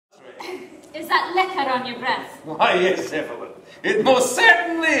Is that liquor on your breath? Why, yes, Evelyn. It most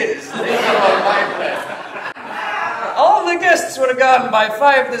certainly is liquor on my breath. All the guests were gone by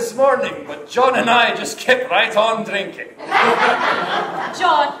 5 this morning, but John and I just kept right on drinking.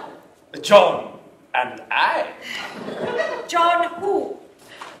 John? John and I. John who?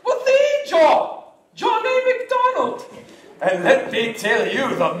 Well, the John. John A. MacDonald. And let me tell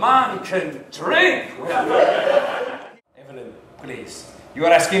you, the man can drink. Evelyn, please. You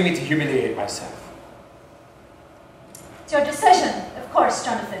are asking me to humiliate myself. It's your decision, of course,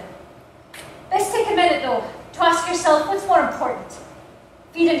 Jonathan. Let's take a minute, though, to ask yourself what's more important.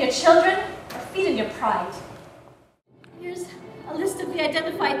 Feeding your children or feeding your pride? Here's a list of the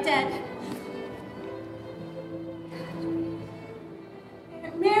identified dead.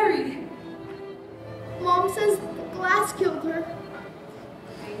 Mary. Mom says the glass killed her.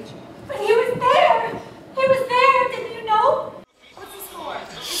 But he was there. He was there. Didn't you know? What's the score?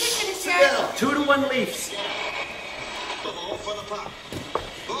 Is it Yeah, 2-1 Leafs. The ball for the puck.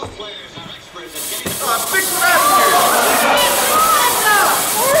 Both players are experts at getting Big basket!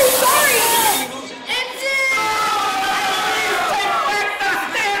 Sorry! It's it! Take back the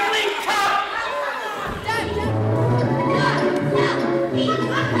Stanley Cup!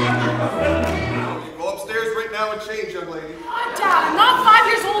 You go upstairs right now and change, young lady. Oh, Dad, I'm not 5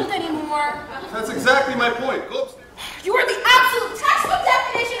 years old anymore. That's exactly my point. Go upstairs. You are the absolute textbook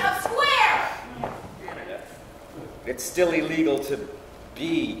definition of square! It's still illegal to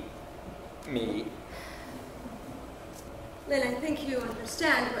be me. Lynn, I think you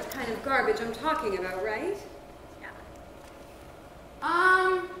understand what kind of garbage I'm talking about, right? Yeah.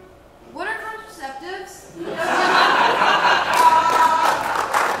 What are contraceptives?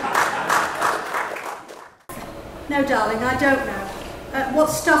 No, darling, I don't know. What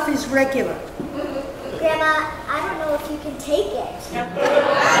stuff is regular? Grandma, I don't know if you can take it.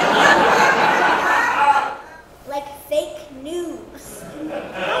 Like fake news.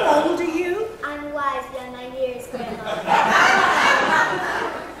 How old are you? I'm wise beyond my years, Grandma.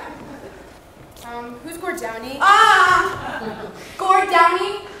 Who's Gord Downey? Gord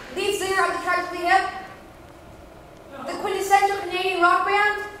Downey, lead singer of the Tragically Hip. The quintessential Canadian rock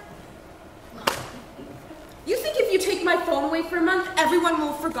band. You think if you take my phone away for a month, everyone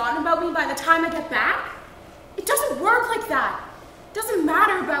will have forgotten about me by the time I get back? It doesn't work like that. It doesn't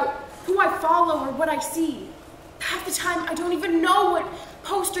matter about who I follow or what I see. Half the time, I don't even know what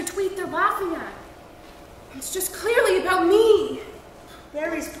post or tweet they're laughing at. It's just clearly about me.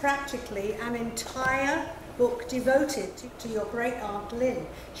 There is practically an entire book devoted to your great aunt Lynn.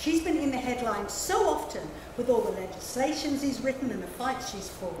 She's been in the headlines so often with all the legislations he's written and the fights she's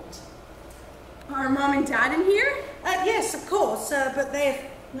fought. Are Mom and Dad in here? Yes, of course, but they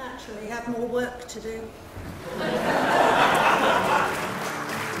naturally have more work to do.